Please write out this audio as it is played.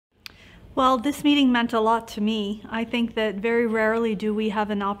Well, this meeting meant a lot to me. I think that very rarely do we have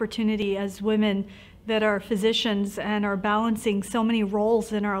an opportunity as women that are physicians and are balancing so many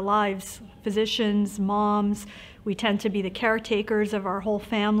roles in our lives. Physicians, moms, we tend to be the caretakers of our whole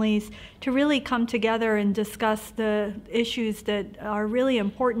families, to really come together and discuss the issues that are really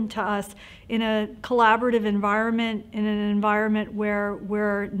important to us in a collaborative environment, in an environment where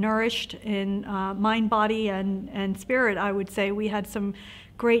we're nourished in mind, body, and spirit. I would say we had some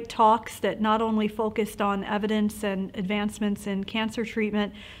great talks that not only focused on evidence and advancements in cancer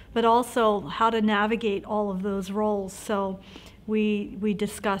treatment, but also how to navigate all of those roles. So we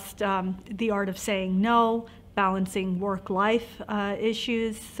discussed the art of saying no, balancing work-life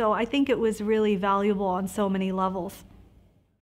issues. So I think it was really valuable on so many levels.